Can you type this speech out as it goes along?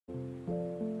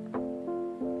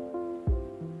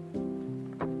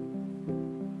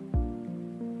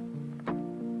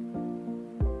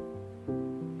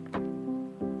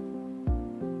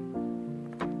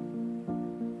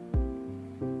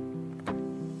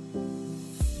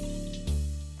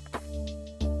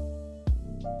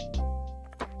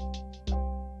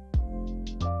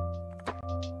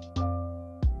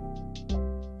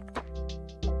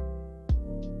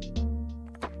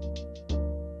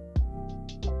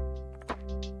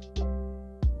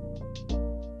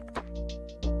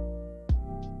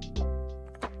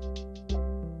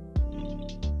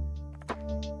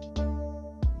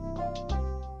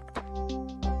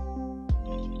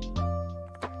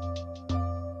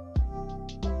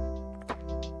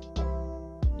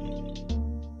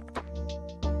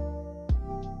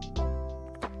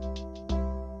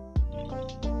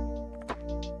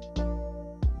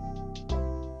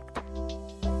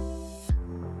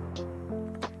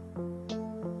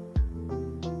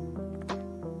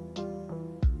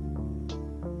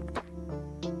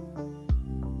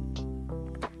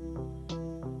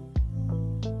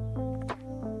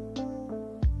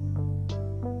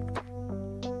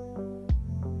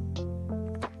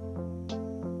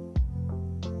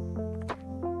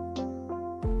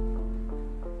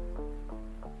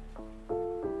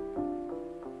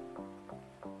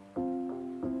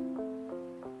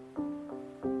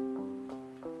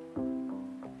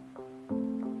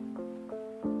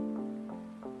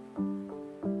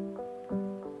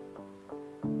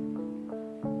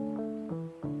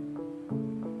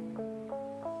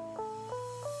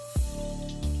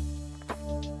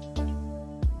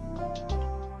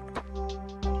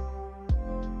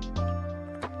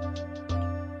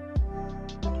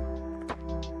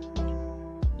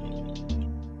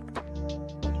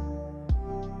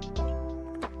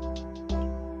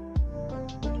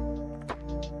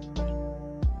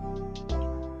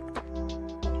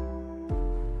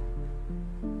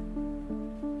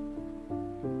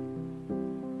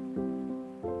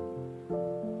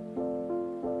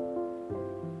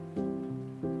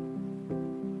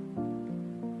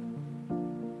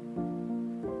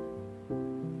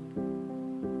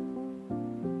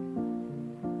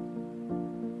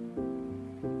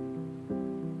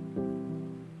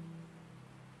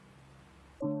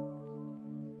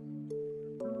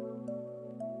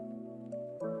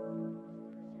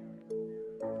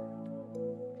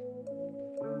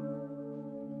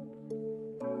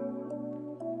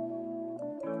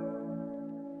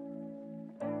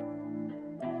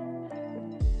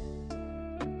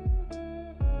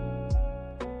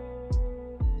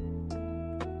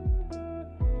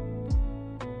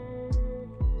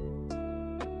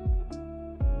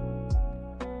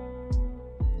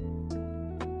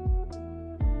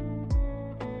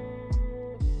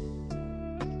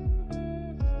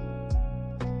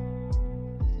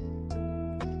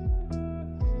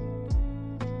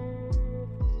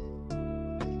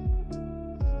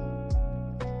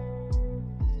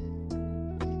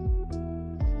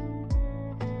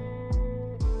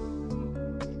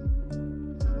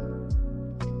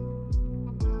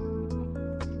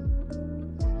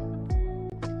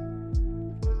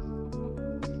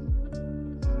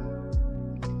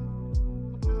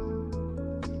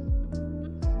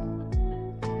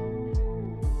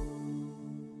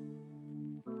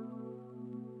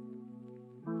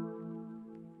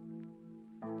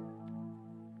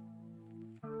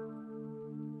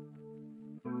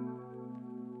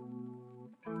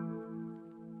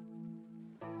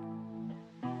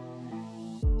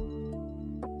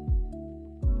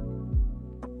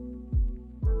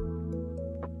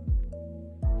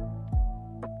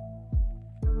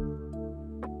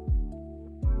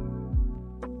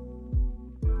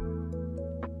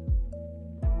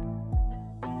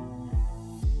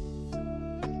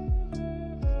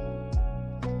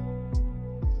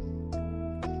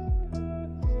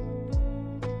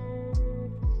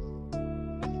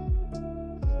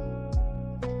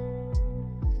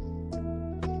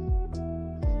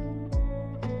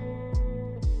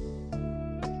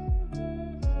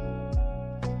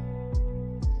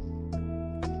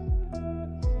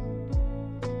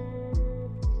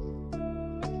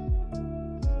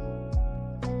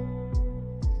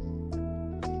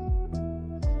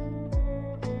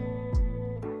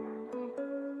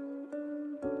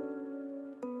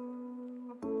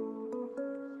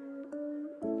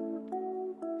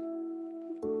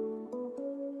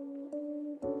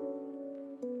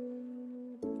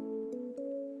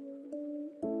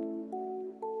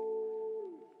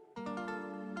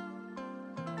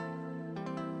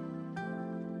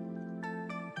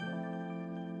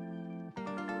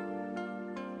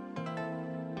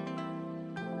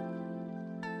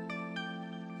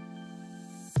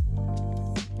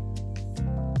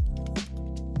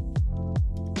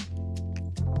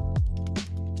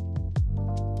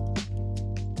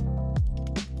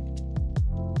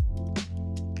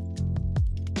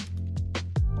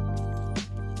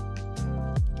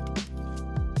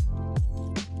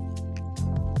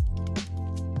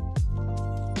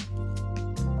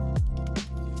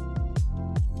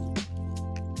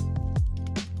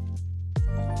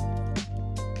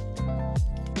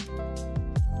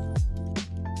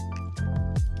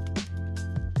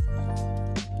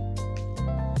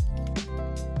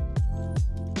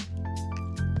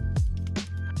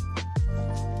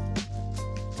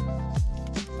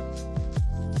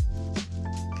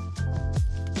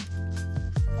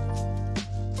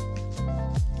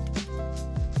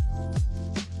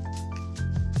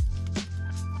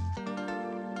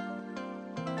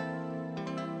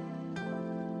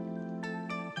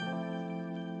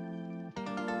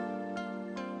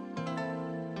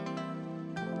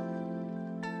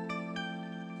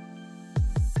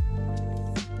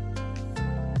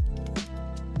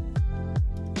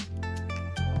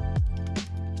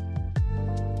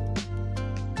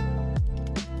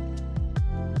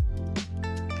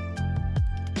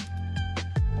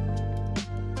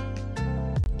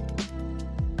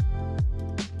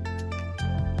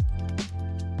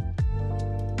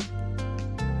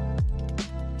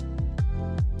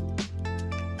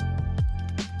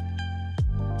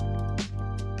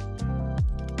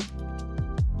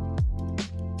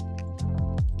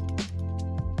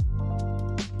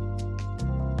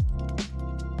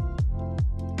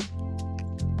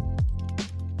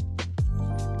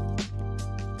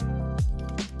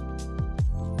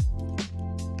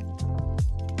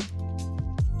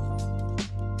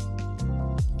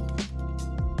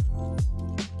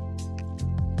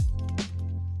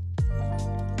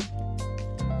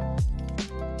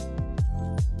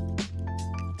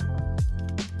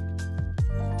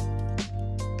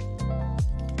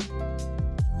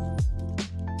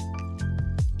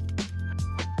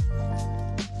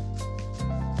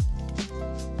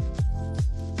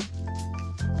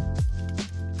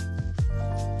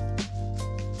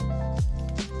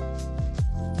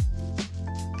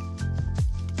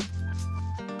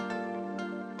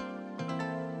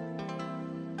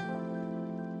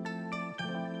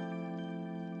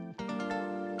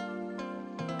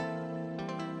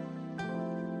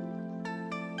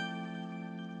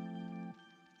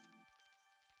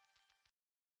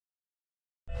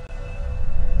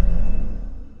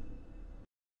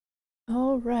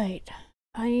Alright,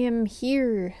 I am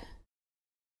here.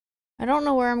 I don't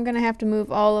know where I'm gonna have to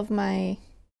move all of my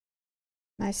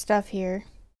stuff here.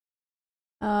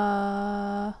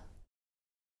 There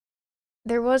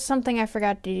was something I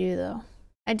forgot to do though.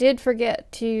 I did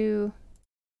forget to...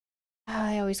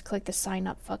 I always click the sign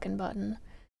up fucking button.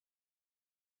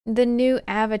 The new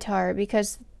avatar,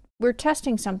 because we're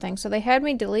testing something, so they had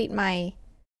me delete my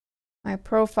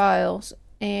profiles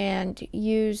and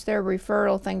use their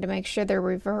referral thing to make sure their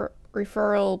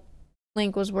referral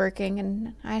link was working,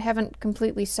 and I haven't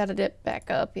completely set it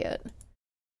back up yet.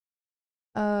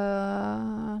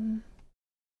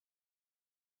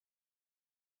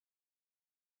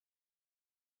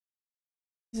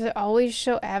 Does it always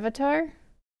show avatar?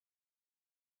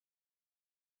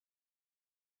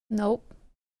 Nope.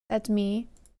 That's me.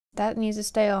 That needs to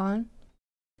stay on.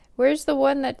 Where's the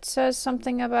one that says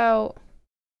something about...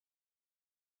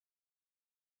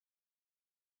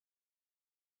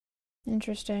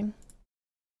 Interesting.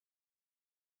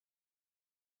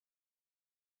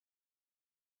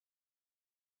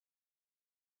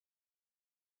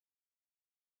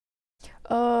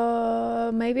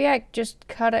 Maybe I just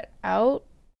cut it out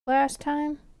last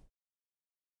time?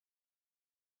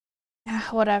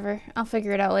 Whatever. I'll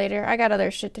figure it out later. I got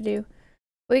other shit to do.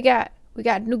 We got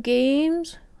new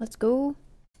games. Let's go.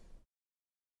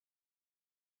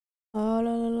 La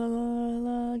la la la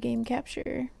la, game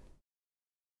capture.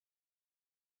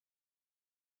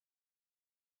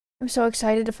 I'm so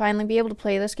excited to finally be able to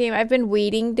play this game. I've been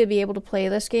waiting to be able to play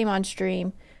this game on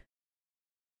stream.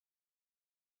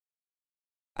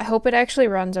 I hope it actually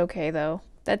runs okay though.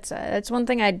 That's one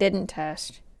thing I didn't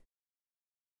test.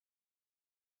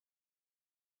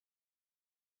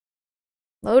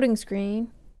 Loading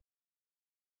screen.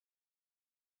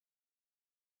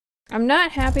 I'm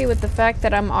not happy with the fact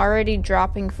that I'm already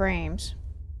dropping frames.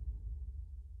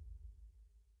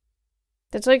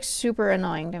 That's like super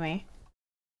annoying to me.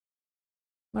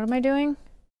 What am I doing?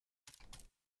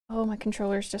 Oh, my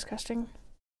controller's disgusting.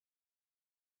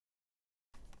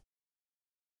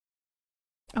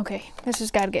 Okay, this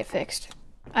has got to get fixed.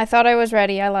 I thought I was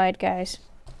ready. I lied, guys.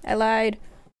 I lied.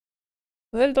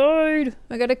 I lied.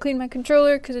 I gotta clean my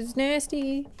controller because it's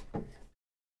nasty. I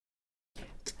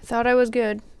thought I was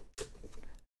good.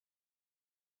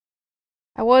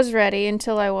 I was ready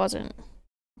until I wasn't.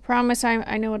 I promise I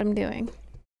know what I'm doing.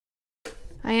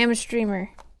 I am a streamer.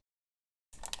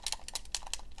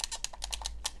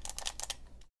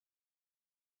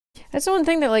 That's the one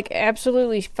thing that, like,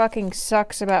 absolutely fucking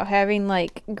sucks about having,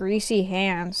 like, greasy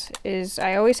hands, is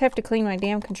I always have to clean my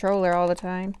damn controller all the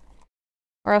time.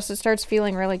 Or else it starts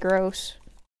feeling really gross.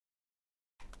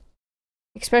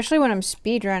 Especially when I'm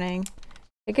speedrunning.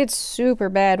 It gets super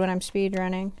bad when I'm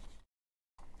speedrunning.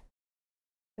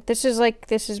 But this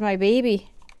is my baby.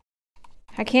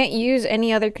 I can't use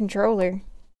any other controller.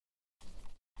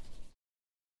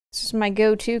 This is my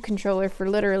go-to controller for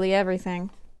literally everything.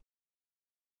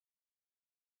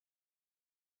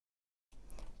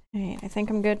 Alright, I think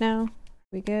I'm good now.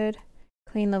 We good?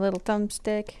 Clean the little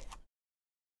thumbstick.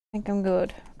 I think I'm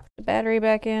good. Put the battery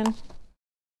back in.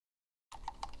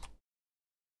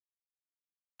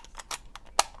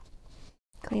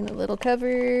 Clean the little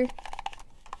cover.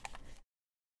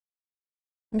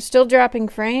 I'm still dropping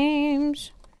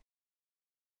frames.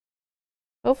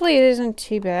 Hopefully it isn't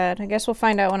too bad. I guess we'll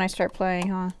find out when I start playing,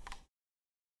 huh?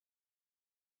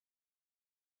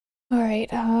 Alright,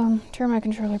 turn my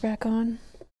controller back on.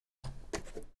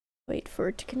 Wait for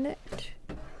it to connect.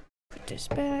 Put this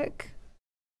back.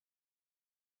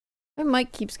 My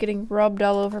mic keeps getting rubbed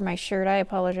all over my shirt. I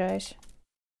apologize.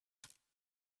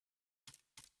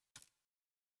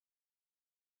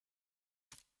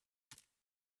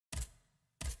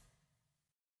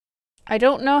 I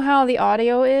don't know how the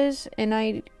audio is, and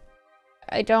I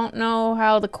don't know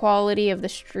how the quality of the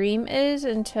stream is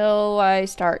until I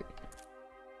start.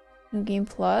 New Game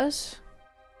Plus.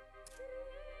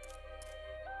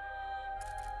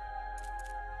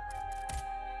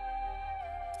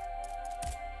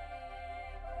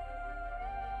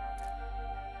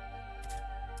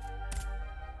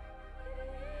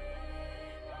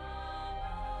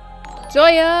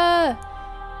 Zoya!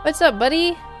 What's up,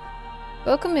 buddy?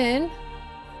 Welcome in.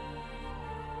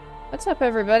 What's up,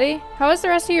 everybody? How was the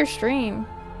rest of your stream?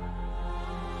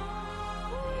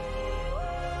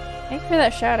 Thank you for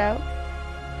that shout out.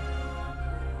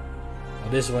 Oh,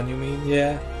 this one you mean?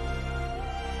 Yeah.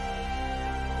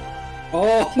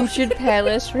 Oh! Future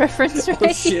Palace reference, right?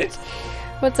 Oh, shit.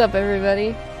 What's up,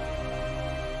 everybody?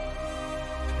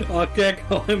 Okay,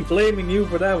 I'm blaming you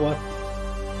for that one.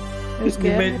 It was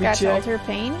good. I got to alter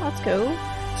pain. Let's go.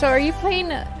 So are you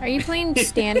playing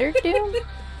standard Doom?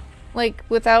 Like,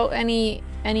 without any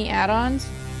add-ons?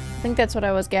 I think that's what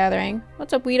I was gathering.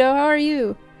 What's up, Weedo? How are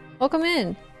you? Welcome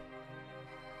in.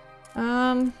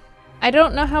 I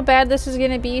don't know how bad this is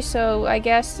gonna be, so I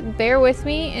guess bear with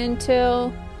me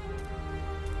until...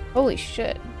 Holy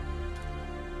shit.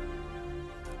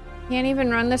 Can't even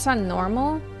run this on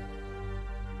normal?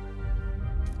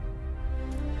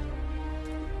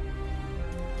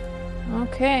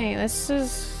 Okay, this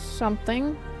is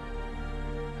something.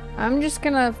 I'm just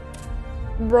gonna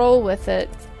roll with it.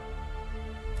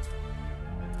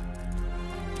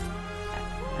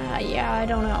 Yeah, I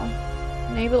don't know.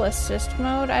 Enable assist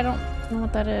mode? I don't know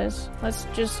what that is. Let's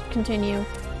just continue.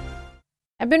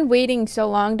 I've been waiting so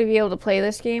long to be able to play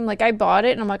this game. Like, I bought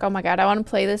it and I'm like, oh my god, I want to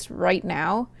play this right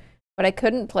now. But I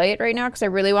couldn't play it right now because I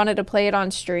really wanted to play it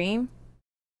on stream.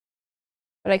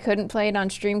 But I couldn't play it on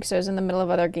stream because I was in the middle of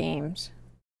other games.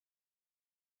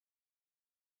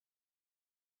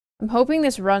 I'm hoping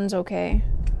this runs okay.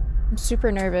 I'm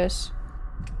super nervous.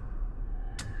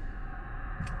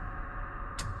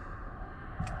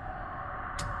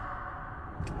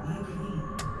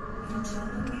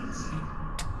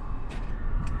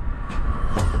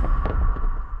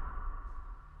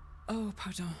 Oh,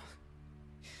 pardon.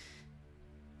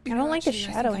 I don't like the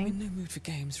shadowing. I'm in no mood for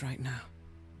games right now.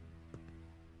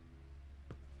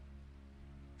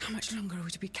 How much longer are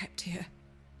we to be kept here?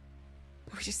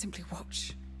 Or we just simply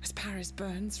watch as Paris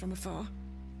burns from afar?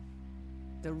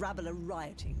 The rabble are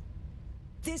rioting.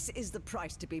 This is the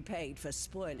price to be paid for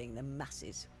spoiling the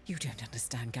masses. You don't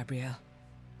understand, Gabrielle.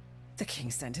 The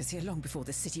king sent us here long before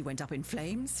the city went up in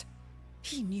flames.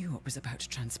 He knew what was about to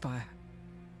transpire.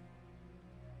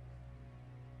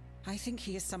 I think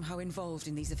he is somehow involved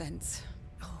in these events.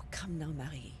 Oh, come now,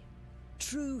 Marie.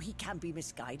 True, he can be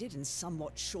misguided and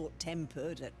somewhat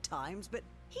short-tempered at times, but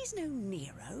he's no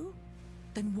Nero.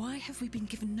 Then why have we been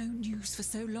given no news for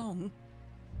so long?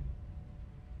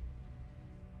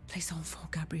 Les enfants,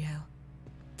 Gabrielle.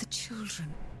 The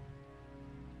children.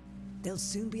 They'll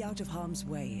soon be out of harm's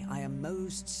way. I am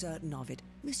most certain of it.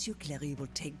 Monsieur Cléry will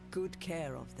take good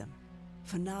care of them.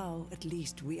 For now, at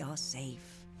least, we are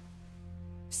safe.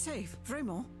 Safe,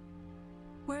 vraiment?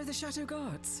 Where are the chateau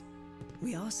guards?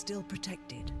 We are still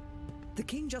protected. The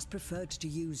king just preferred to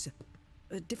use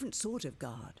a different sort of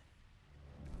guard.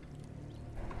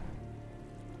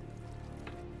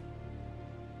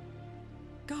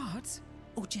 Guards?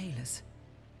 Or jailers?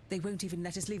 They won't even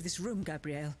let us leave this room,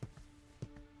 Gabrielle.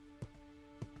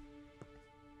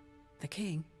 The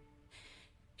king,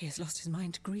 he has lost his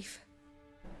mind to grief.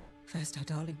 First our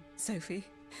darling, Sophie.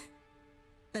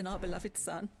 Then our beloved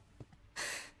son.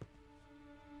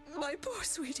 My poor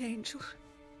sweet angel.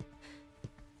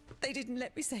 They didn't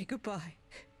let me say goodbye.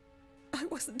 I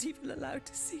wasn't even allowed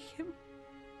to see him.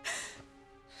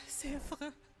 C'est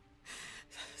vrai.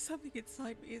 Something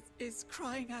inside me is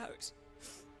crying out.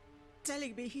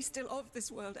 Telling me he's still of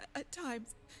this world at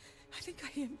times. I think I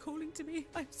hear him calling to me.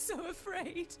 I'm so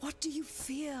afraid. What do you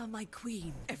fear, my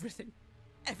queen? Everything.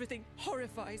 Everything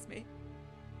horrifies me.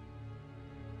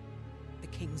 The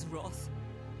king's wrath.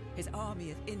 His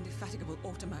army of indefatigable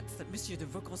automats that Monsieur de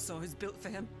Vaucanson has built for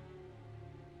him.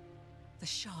 The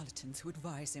charlatans who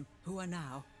advise him, who are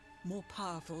now more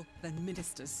powerful than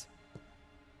ministers.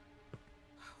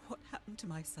 What happened to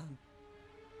my son?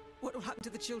 What will happen to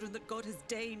the children that God has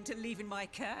deigned to leave in my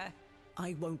care?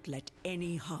 I won't let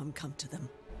any harm come to them.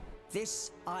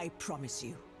 This I promise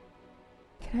you.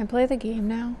 Can I play the game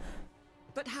now?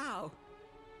 But how?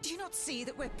 Do you not see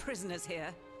that we're prisoners here?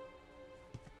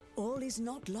 All is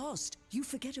not lost. You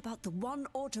forget about the one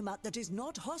automat that is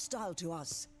not hostile to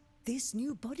us. This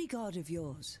new bodyguard of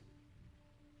yours.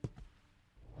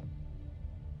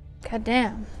 God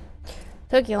damn.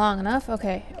 Took you long enough?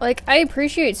 Okay. Like, I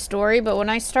appreciate story, but when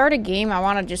I start a game, I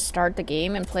want to just start the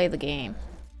game and play the game.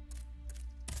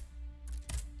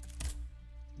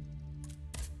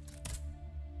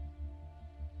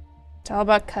 It's all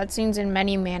about cutscenes and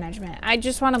menu management. I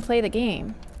just want to play the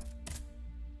game.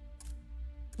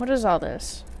 What is all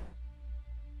this?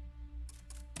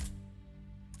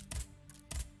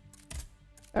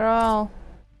 They're all...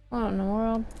 What in the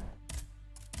world?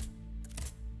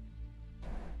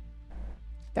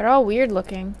 They're all weird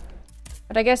looking.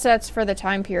 But I guess that's for the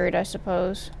time period, I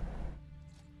suppose.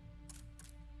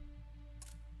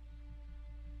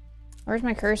 Where's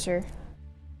my cursor?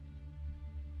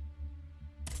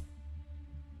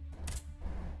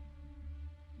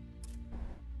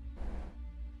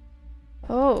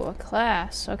 Oh, a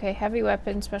class. Okay, heavy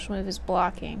weapon, special move is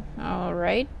blocking.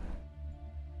 Alright.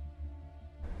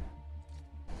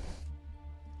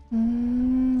 Rely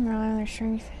on their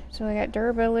strength. So I got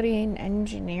durability and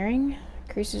engineering.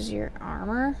 Increases your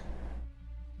armor.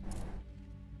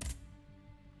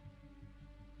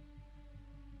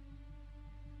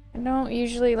 don't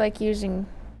usually like using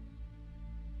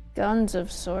guns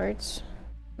of sorts.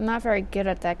 I'm not very good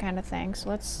at that kind of thing, so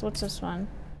what's this one?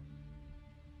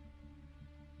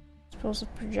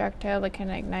 Explosive projectile that can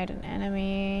ignite an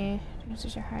enemy.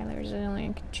 These are highly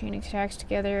resilient, can chain attacks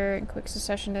together in quick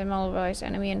succession to immobilize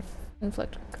enemy and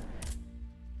inflict.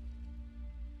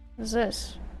 What is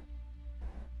this?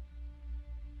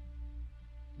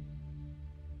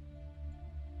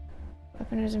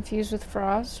 Weapon is infused with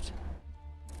frost.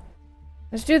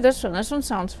 Let's do this one. This one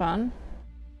sounds fun.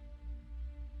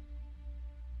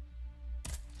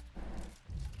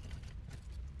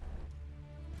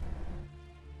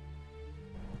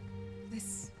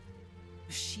 This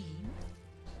machine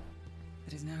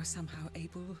that is now somehow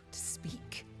able to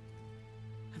speak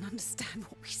and understand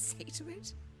what we say to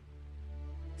it.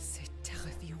 C'est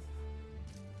terrifiant.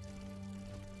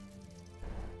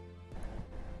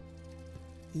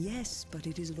 Yes, but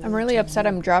it is. I'm really upset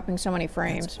I'm dropping so many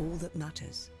frames. That's all that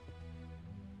matters.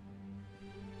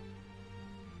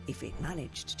 If it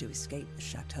managed to escape the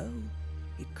chateau,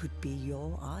 it could be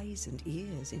your eyes and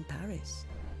ears in Paris.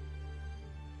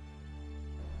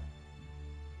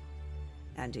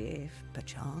 And if,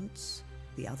 perchance,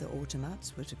 the other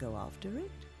automats were to go after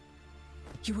it?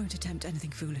 You won't attempt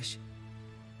anything foolish.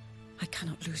 I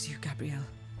cannot lose you, Gabrielle.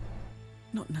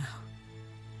 Not now.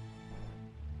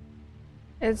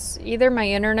 It's either my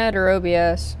internet or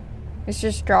OBS. It's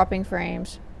just dropping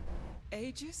frames.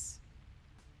 Aegis?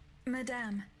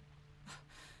 Madame.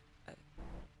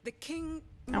 The king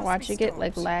I must watch be it get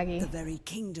like stopped. laggy. The very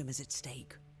kingdom is at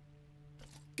stake.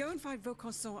 Go and find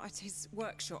Vaucanson at his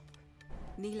workshop.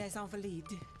 Ni les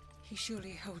Invalides. He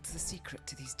surely holds the secret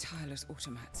to these tireless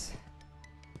automats.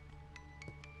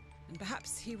 And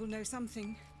perhaps he will know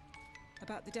something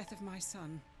about the death of my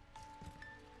son.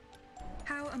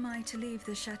 How am I to leave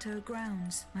the chateau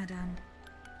grounds, Madame?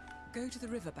 Go to the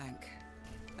riverbank,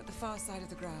 at the far side of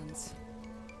the grounds.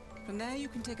 From there you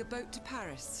can take a boat to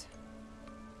Paris.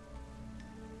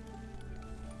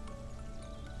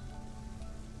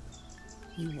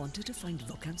 You wanted to find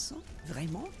Vaucanson?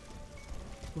 Vraiment?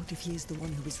 What if he is the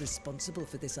one who is responsible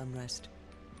for this unrest?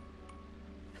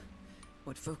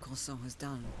 What Vaucanson has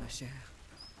done, ma chère,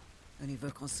 only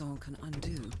Vaucanson can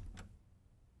undo.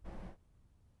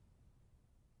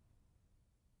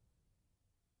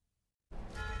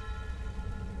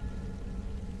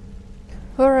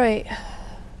 Alright.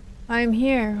 I'm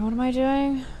here. What am I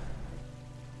doing?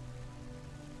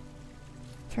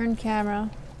 Turn camera.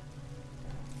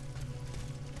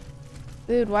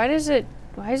 Dude, why is it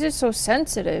so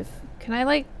sensitive? Can I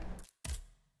like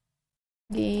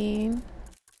game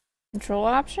control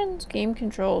options? Game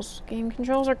controls. Game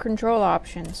controls or control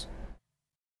options?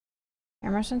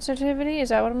 Camera sensitivity? Is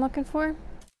that what I'm looking for?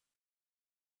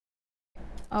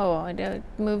 Oh, it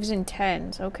moves in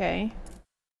tens. Okay.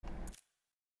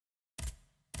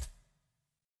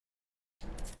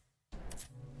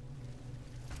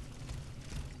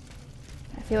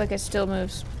 I feel like it still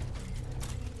moves.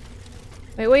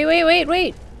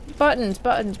 Wait. Buttons.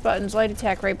 Light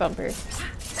attack, right bumper.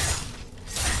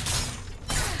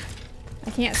 I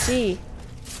can't see.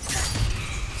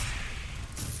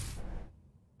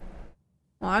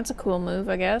 Well, that's a cool move,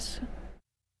 I guess.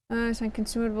 Assign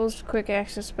consumables, quick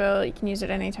access spell. You can use it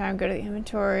anytime. Go to the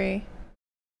inventory.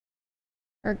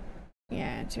 Or,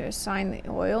 yeah, to assign the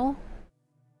oil.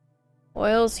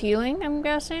 Oil's healing, I'm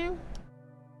guessing.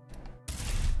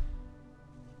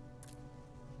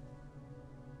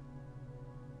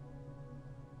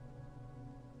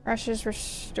 Rush's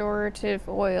restorative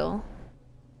oil.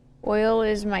 Oil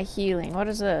is my healing. What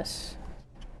is this?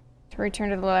 To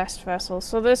return to the last vessel.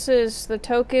 So this is, the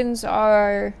tokens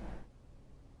are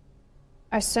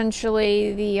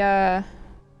essentially the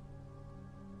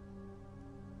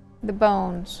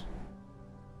bones.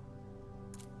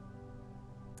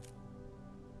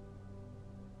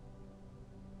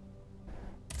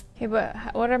 Okay, but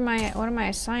what am I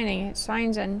assigning? It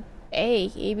assigns an A,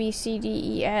 B, C, D,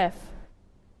 E, F.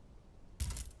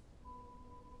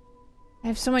 I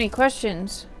have so many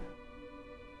questions.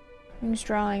 King's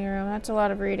drawing room. That's a lot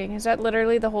of reading. Is that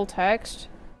literally the whole text?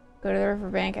 Go to the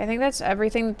riverbank. I think that's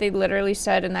everything that they literally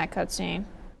said in that cutscene.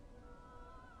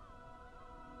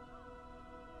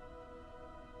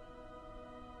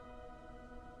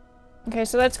 Okay,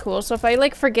 so that's cool. So if I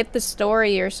like forget the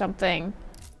story or something,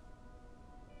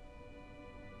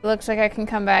 it looks like I can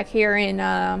come back here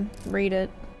and read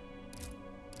it.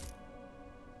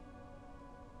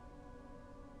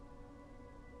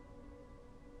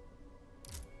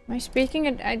 Am I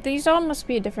speaking? These all must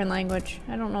be a different language.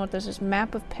 I don't know what this is.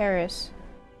 Map of Paris.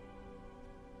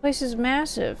 This place is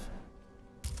massive.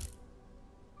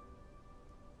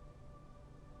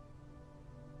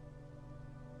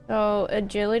 So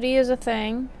agility is a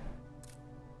thing.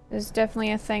 Is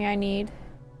definitely a thing I need.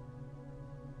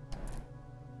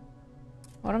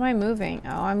 What am I moving?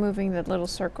 Oh, I'm moving the little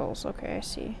circles. Okay, I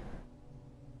see.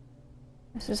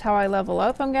 This is how I level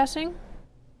up, I'm guessing?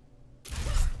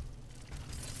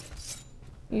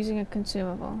 Using a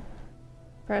consumable.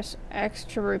 Press X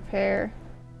to repair.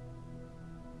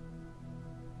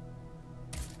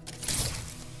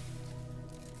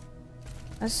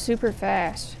 That's super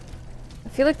fast. I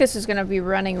feel like this is gonna be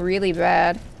running really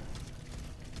bad.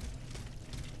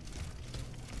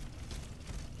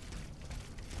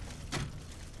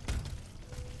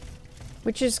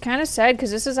 Which is kind of sad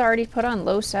because this is already put on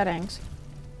low settings.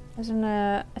 As an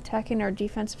attacking or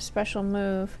defensive special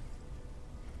move.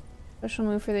 Special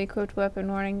move for the equipped weapon.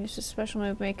 Warning, use a special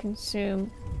move may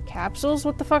consume capsules?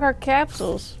 What the fuck are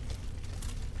capsules?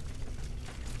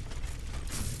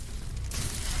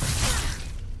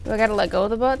 Do I gotta let go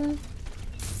of the button?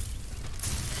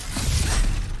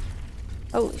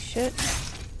 Holy shit.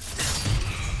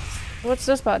 What's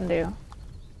this button do?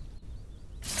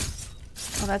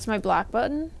 Oh, that's my block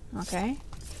button? Okay.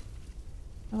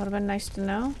 That would have been nice to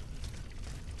know.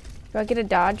 Do I get a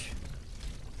dodge?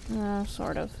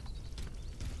 Sort of.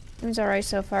 Seems alright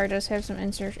so far. It does have some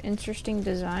interesting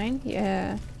design.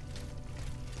 Yeah.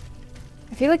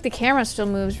 I feel like the camera still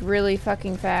moves really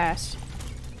fucking fast.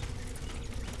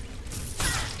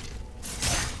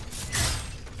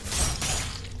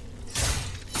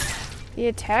 The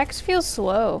attacks feel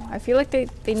slow. I feel like they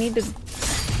need to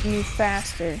move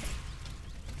faster.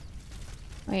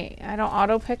 Wait, I don't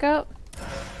auto pick up?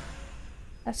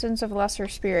 Essence of Lesser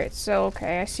Spirits. So,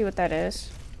 okay, I see what that is.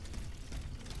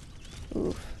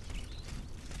 Oof.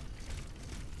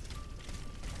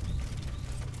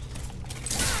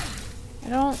 I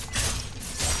don't...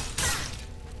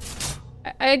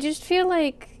 I just feel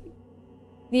like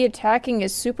the attacking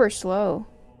is super slow.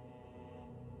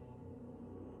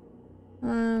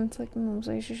 It's like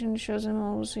immobilization shows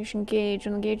immobilization gauge.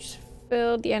 When the gauge is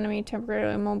filled, the enemy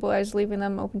temporarily immobilized, leaving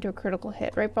them open to a critical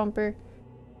hit. Right bumper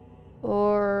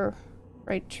or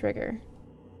right trigger.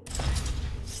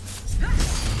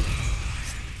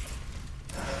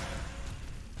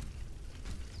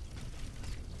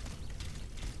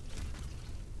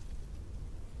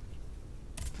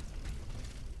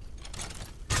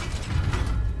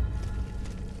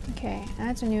 Okay,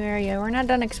 that's a new area. We're not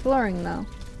done exploring though.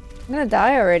 I'm gonna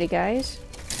die already, guys.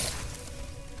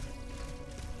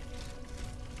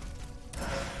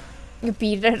 You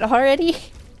beat it already?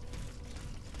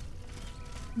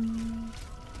 I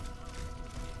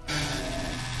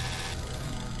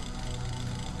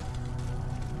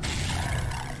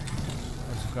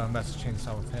just got a message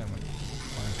chainsaw with him.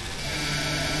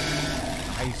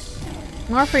 Nice.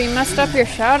 Morpher, you messed up your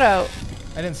shout out.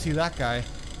 I didn't see that guy.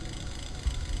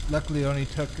 Luckily, it only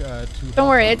took 2. Don't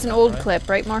worry, it's an old clip,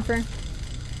 right, Morpher?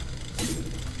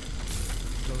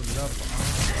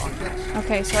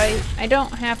 Okay, so I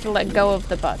don't have to let go of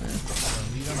the button.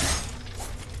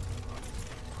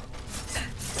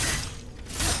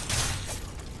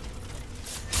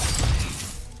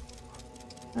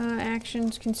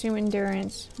 Actions consume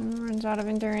endurance. Runs out of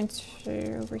endurance,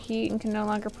 overheat, and can no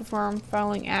longer perform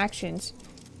following actions.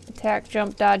 Attack,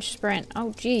 jump, dodge, sprint.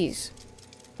 Oh, jeez.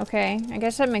 Okay, I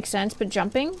guess that makes sense, but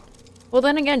jumping? Well,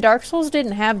 then again, Dark Souls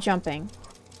didn't have jumping.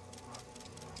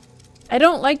 I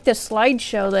don't like the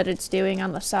slideshow that it's doing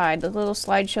on the side. The little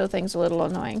slideshow thing's a little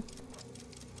annoying.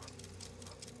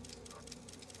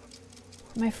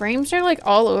 My frames are like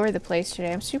all over the place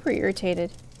today. I'm super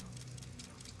irritated.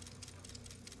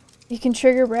 You can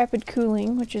trigger rapid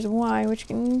cooling, which is Y, which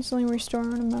can instantly restore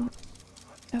an amount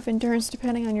of endurance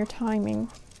depending on your timing.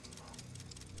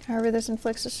 However, this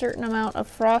inflicts a certain amount of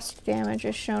frost damage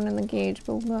as shown in the gauge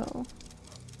below.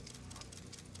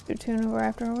 To tune over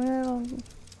after a while,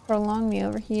 prolong the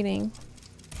overheating.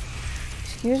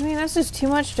 Excuse me, this is too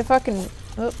much to fucking...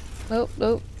 Oh, oh,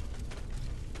 oh.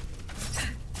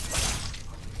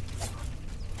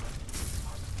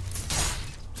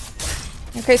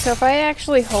 Okay, so if I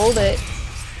actually hold it...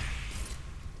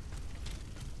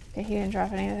 Okay, he didn't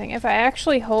drop anything. If I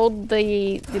actually hold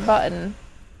the button...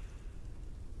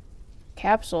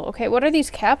 Capsule. Okay, what are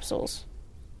these capsules?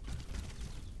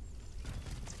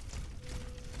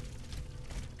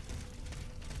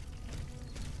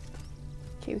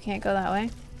 Okay, we can't go that way.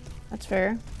 That's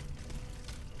fair.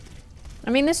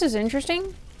 I mean, this is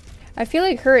interesting. I feel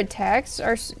like her attacks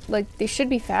are, like, they should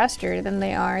be faster than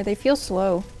they are. They feel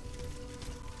slow.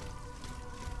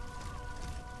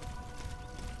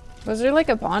 Was there, like,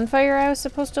 a bonfire I was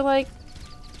supposed to, like,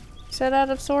 set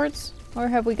out of sorts? Or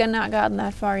have we not gotten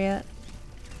that far yet?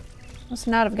 Must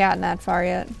not have gotten that far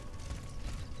yet.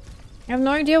 I have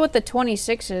no idea what the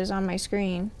 26 is on my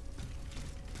screen.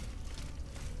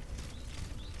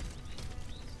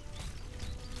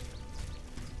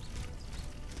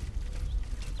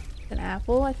 An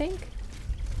apple, I think.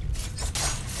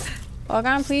 Log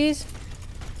on, please.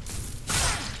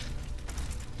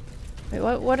 Wait,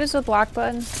 what is the block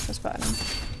button? This button.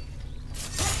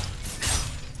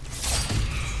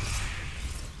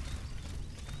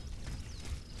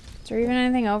 Is there even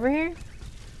anything over here?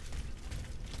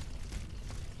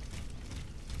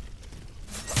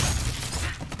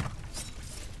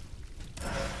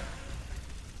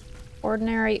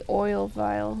 Ordinary oil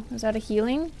vial. Is that a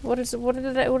healing? What is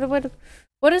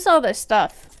all this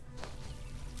stuff?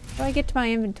 How do I get to my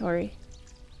inventory?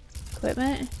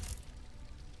 Equipment?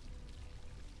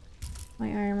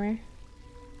 My armor.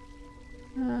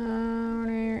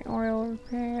 Ordinary oil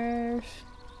repairs.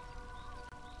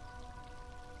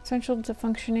 Essential to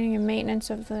functioning and maintenance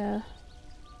of the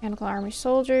mechanical army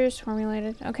soldiers.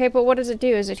 Formulated. Okay, but what does it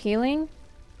do? Is it healing?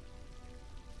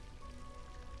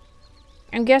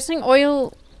 I'm guessing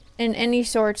oil in any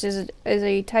sorts is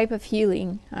a type of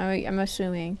healing. I'm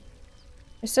assuming.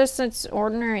 It says it's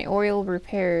ordinary oil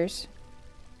repairs.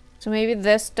 So maybe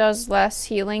this does less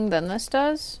healing than this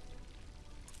does?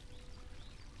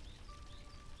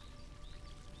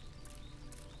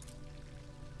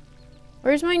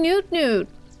 Where's my newt newt?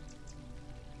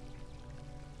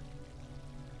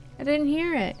 I didn't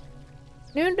hear it.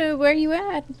 Newt newt, where you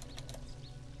at?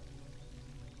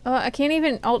 Oh, I can't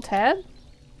even alt tab?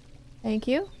 Thank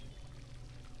you.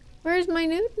 Where's my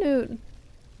newt newt?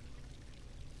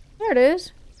 There it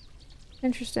is.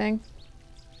 Interesting.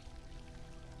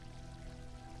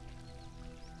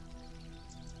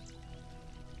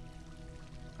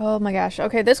 Oh my gosh.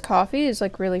 Okay, this coffee is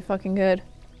like really fucking good.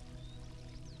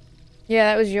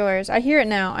 Yeah, that was yours. I hear it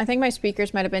now. I think my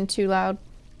speakers might have been too loud.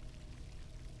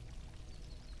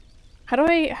 How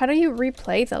do you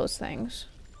replay those things?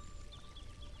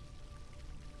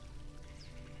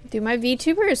 Dude, my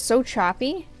VTuber is so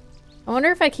choppy. I wonder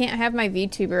if I can't have my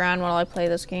VTuber on while I play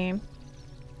this game.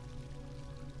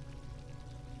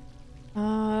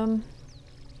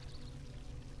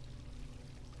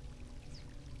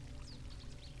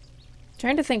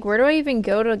 Trying to think, where do I even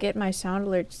go to get my sound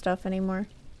alert stuff anymore?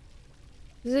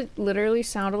 Is it literally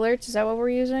sound alerts? Is that what we're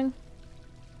using?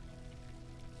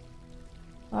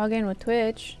 Log in with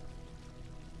Twitch.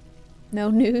 No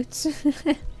newts.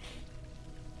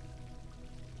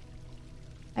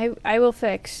 I will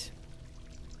fix.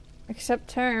 Accept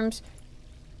terms.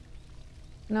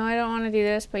 No, I don't want to do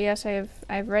this, but yes,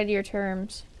 I've read your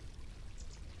terms.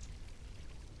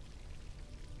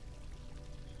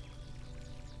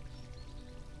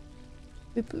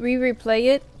 We replay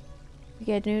it. We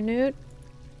get new newt.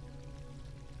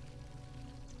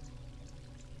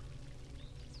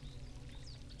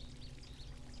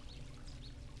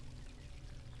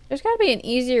 There's gotta be an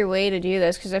easier way to do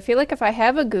this, because I feel like if I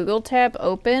have a Google tab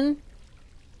open,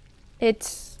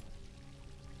 it's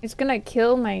gonna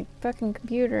kill my fucking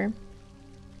computer.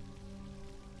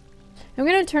 I'm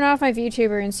gonna turn off my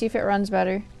VTuber and see if it runs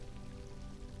better.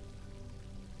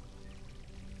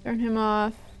 Turn him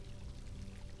off.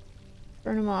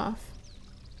 Turn him off.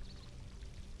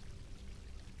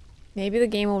 Maybe the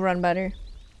game will run better.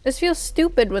 This feels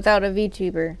stupid without a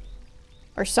VTuber.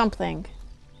 Or something.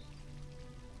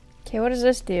 Okay, what does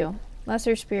this do?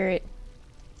 Lesser spirit.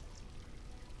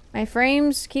 My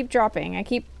frames keep dropping. I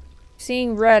keep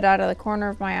seeing red out of the corner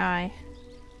of my eye.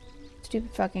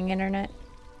 Stupid fucking internet.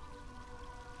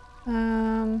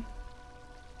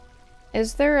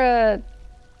 Is there a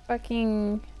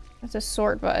fucking... That's a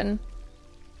sort button.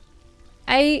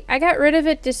 I got rid of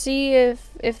it to see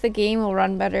if the game will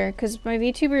run better, because my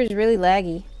VTuber is really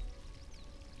laggy.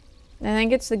 I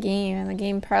think it's the game, and the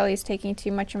game probably is taking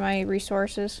too much of my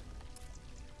resources.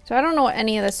 So I don't know what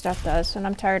any of this stuff does, and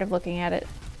I'm tired of looking at it.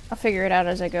 I'll figure it out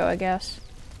as I go, I guess.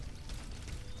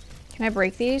 Can I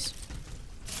break these?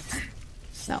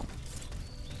 No.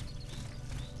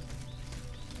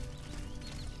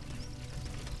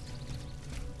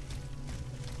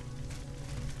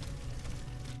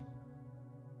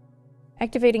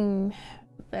 Activating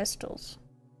Vestals.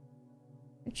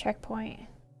 A checkpoint.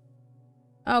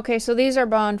 Okay, so these are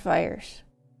bonfires.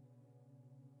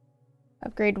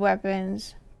 Upgrade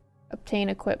weapons. Obtain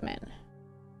equipment.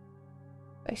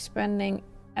 By spending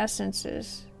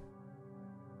essences.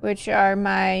 Which are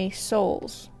my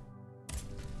souls.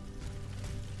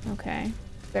 Okay,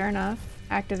 fair enough.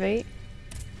 Activate.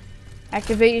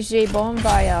 Activate the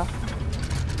bonfire.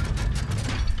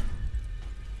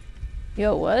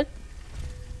 Yo, what?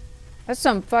 That's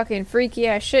some fucking freaky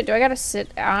ass shit. Do I gotta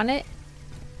sit on it?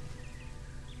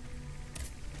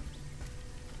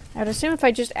 I'd assume if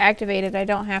I just activate it, I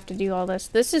don't have to do all this.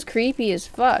 This is creepy as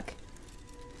fuck.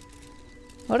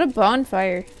 What a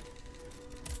bonfire.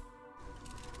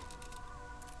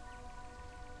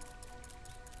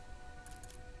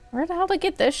 Where the hell did I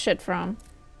get this shit from?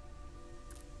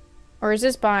 Or is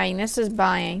this buying? This is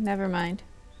buying. Never mind.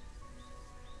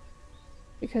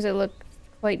 Because it looked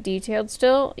quite detailed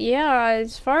still. Yeah,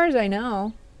 as far as I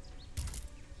know.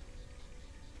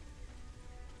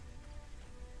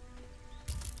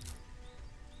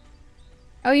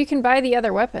 Oh, you can buy the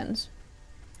other weapons.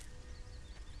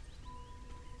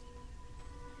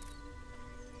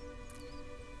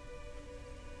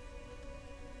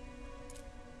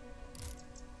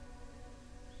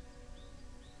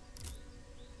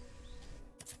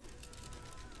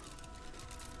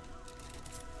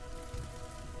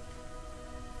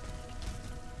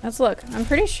 Let's look. I'm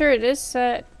pretty sure it is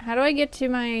set. How do I get to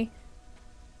my...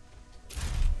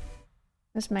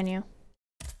 this menu?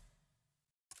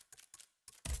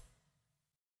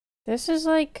 This is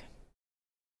like...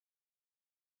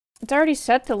 it's already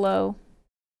set to low.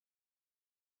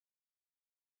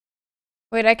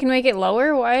 Wait, I can make it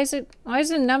lower? Why is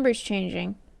the numbers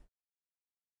changing?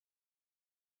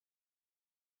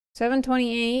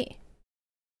 728.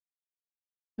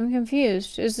 I'm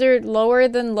confused. Is there lower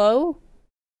than low?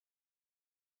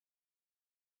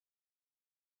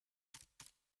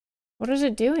 What is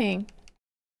it doing?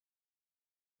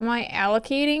 Am I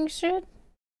allocating shit?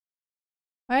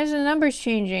 Why is the numbers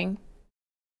changing?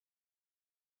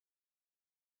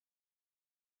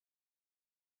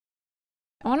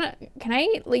 I wanna... can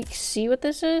I, like, see what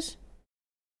this is?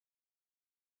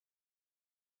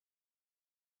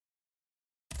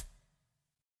 I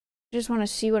just want to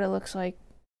see what it looks like.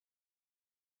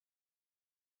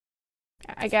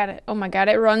 I got it. Oh my god,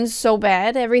 it runs so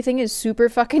bad. Everything is super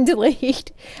fucking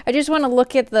delayed. I just want to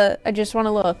look at the... I just want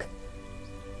to look.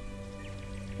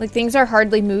 Like, things are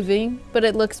hardly moving, but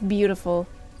it looks beautiful.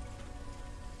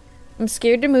 I'm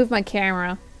scared to move my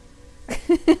camera.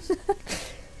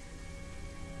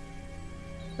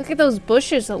 Look at those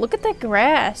bushes. Look at that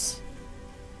grass.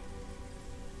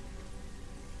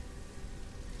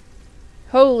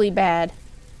 Holy bad.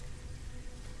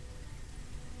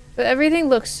 But everything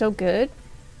looks so good.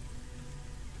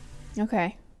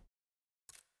 Okay.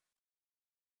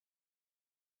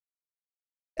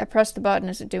 I pressed the button.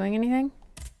 Is it doing anything?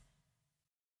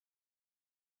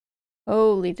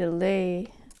 Holy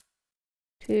delay.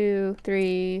 2,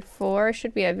 3, 4.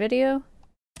 Should be a video.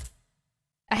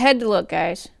 I had to look,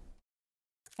 guys.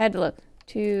 I had to look.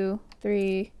 2,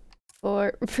 3,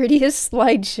 4. Prettiest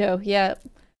slideshow. Yep.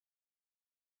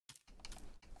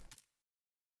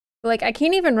 Like, I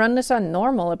can't even run this on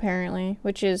normal, apparently,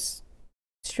 which is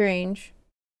strange.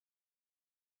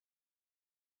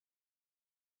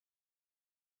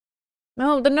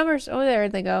 Oh, the numbers. Oh, there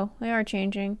they go. They are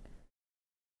changing.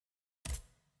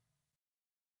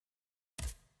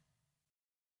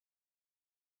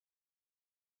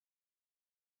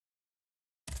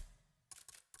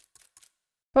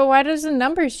 But why does the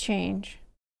numbers change?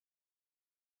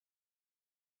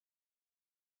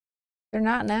 They're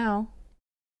not now.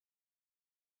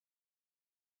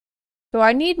 Do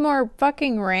I need more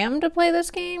fucking RAM to play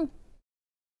this game?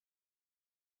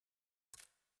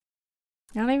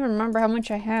 I don't even remember how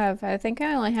much I have. I think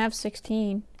I only have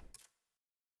 16.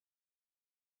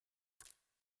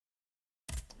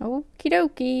 Okie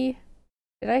dokie.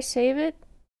 Did I save it?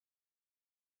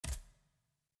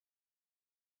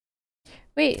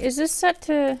 Wait, is this set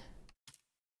to...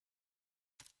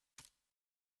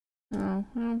 oh,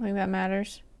 I don't think that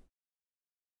matters.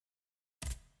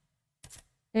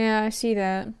 Yeah, I see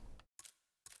that.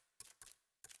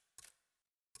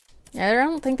 Yeah, I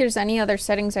don't think there's any other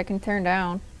settings I can turn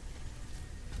down.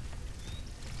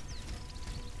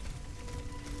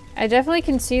 I definitely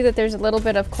can see that there's a little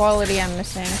bit of quality I'm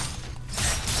missing.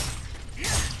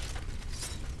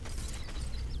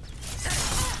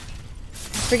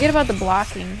 Forget about the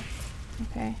blocking.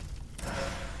 Okay.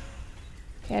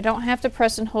 Okay, I don't have to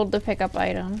press and hold to pick up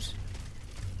items.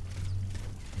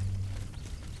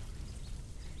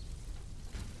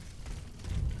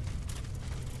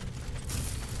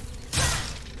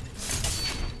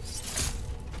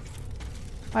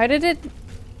 Why did it...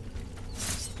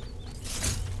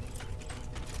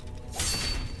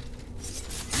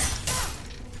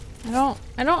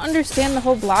 I don't understand the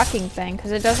whole blocking thing,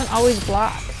 because it doesn't always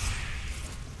block.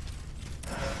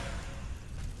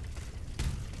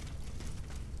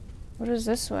 What is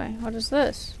this way? What is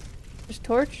this? Just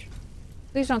torch?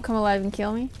 Please don't come alive and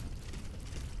kill me.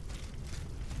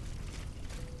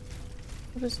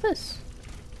 What is this?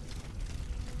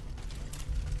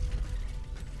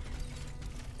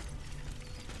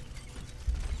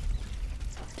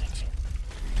 Get you.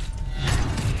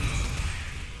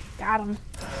 Got him.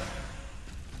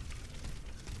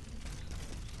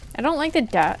 I don't like the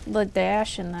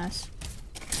dash in this.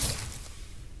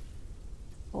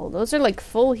 Oh, those are like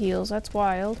full heals. That's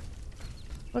wild.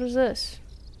 What is this?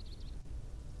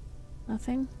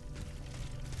 Nothing?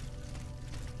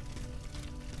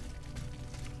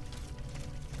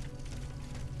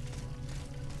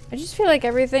 I just feel like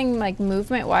everything, like,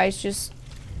 movement-wise, just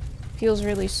feels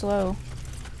really slow.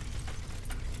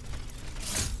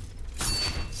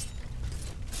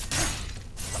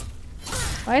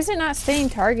 Why is it not staying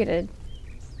targeted?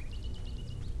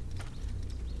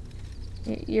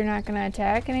 You're not gonna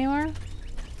attack anymore?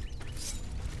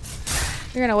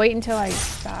 You're gonna wait until I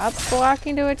stop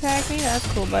blocking to attack me? That's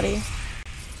cool, buddy.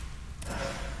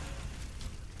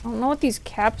 I don't know what these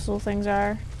capsule things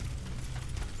are.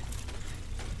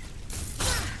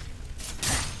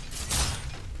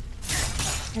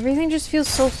 Everything just feels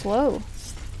so slow.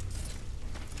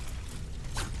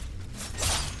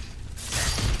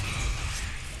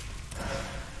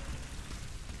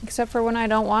 Except for when I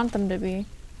don't want them to be.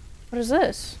 What is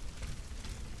this?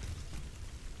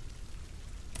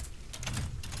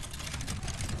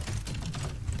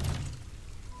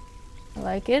 I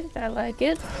like it. I like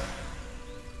it.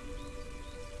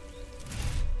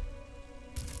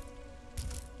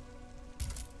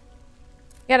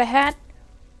 Got a hat?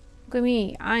 Look at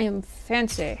me. I am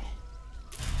fancy.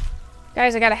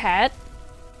 Guys, I got a hat.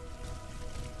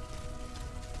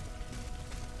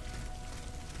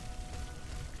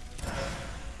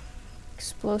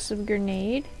 Explosive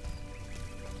grenade.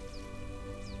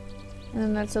 And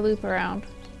then that's a loop around.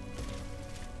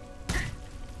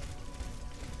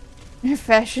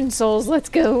 Fashion souls, let's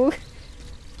go.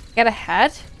 Got a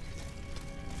hat?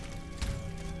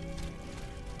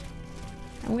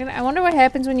 I wonder what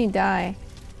happens when you die.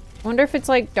 I wonder if it's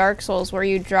like Dark Souls where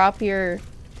you drop your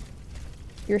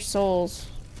souls.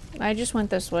 I just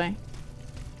went this way.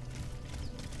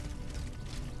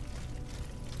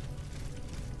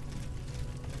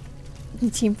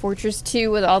 Team Fortress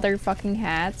 2 with all their fucking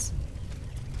hats.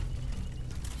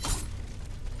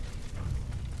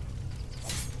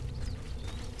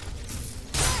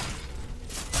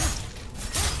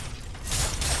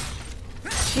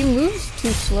 She moves too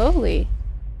slowly.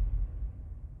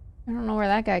 I don't know where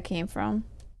that guy came from.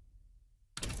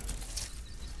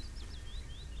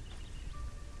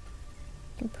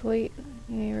 Complete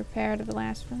repair to the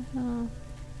last one. Oh.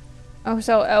 Oh,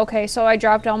 so, okay, so I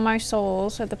dropped all my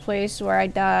souls at the place where I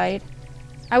died.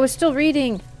 I was still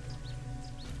reading.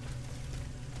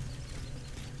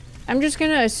 I'm just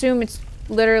gonna assume it's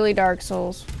literally Dark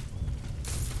Souls.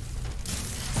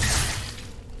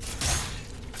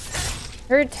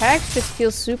 Her attacks just feel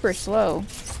super slow.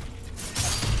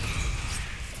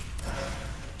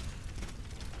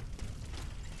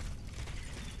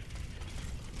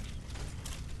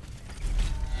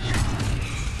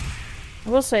 I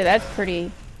will say that's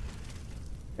pretty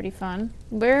fun.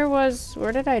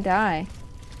 Where did I die?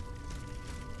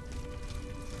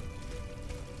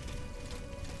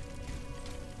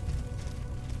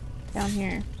 Down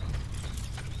here.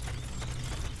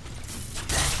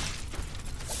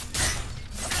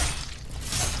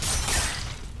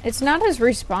 It's not as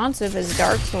responsive as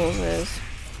Dark Souls is.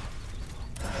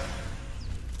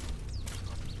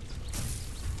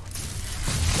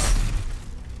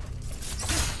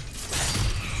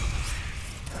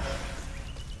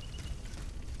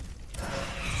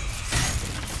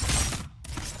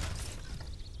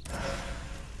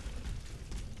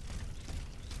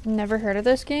 Never heard of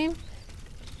this game?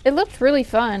 It looked really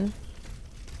fun.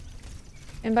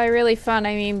 And by really fun,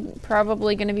 I mean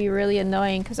probably gonna be really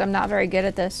annoying because I'm not very good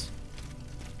at this.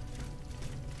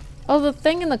 Oh, the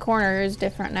thing in the corner is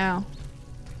different now.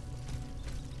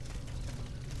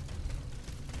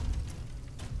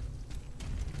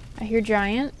 I hear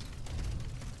giant.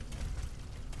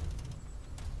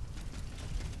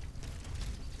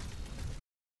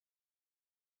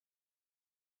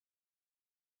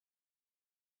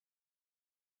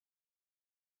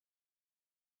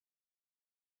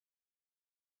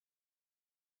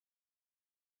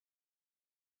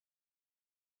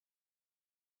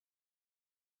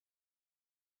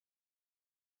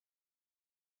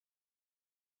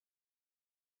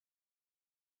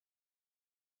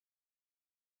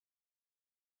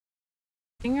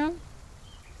 Hang on.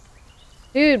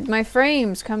 Dude, my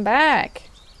frames, come back.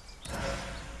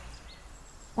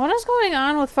 What is going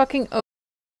on with fucking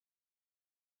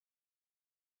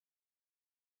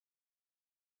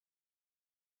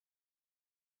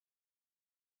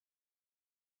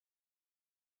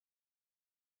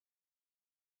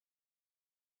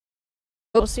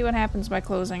We'll see what happens by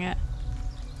closing it.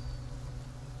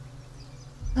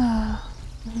 I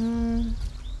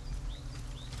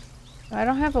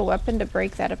don't have a weapon to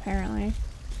break that, apparently.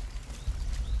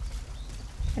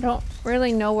 I don't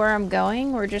really know where I'm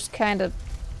going. We're just kind of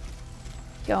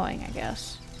going, I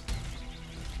guess.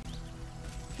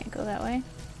 Can't go that way.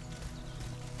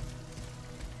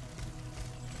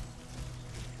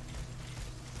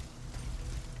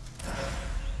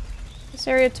 This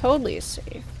area totally is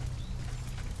safe.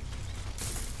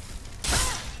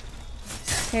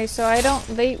 Okay, so I don't...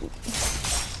 They...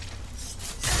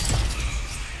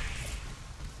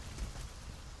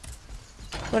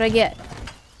 What'd I get?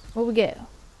 What we get?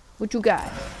 What you got?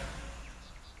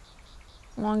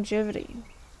 Longevity.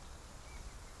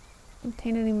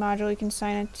 Obtain any module, you can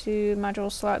assign it to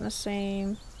module slot in the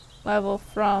same level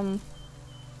from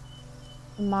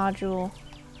the module.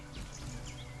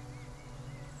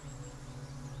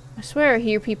 I swear I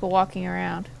hear people walking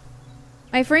around.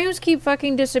 My frames keep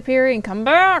fucking disappearing. Come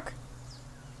back!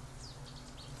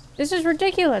 This is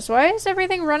ridiculous. Why is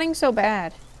everything running so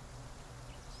bad?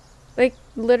 Like,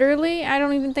 literally, I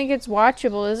don't even think it's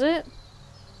watchable, is it?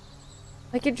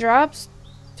 Like, it drops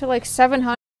to like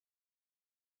 700.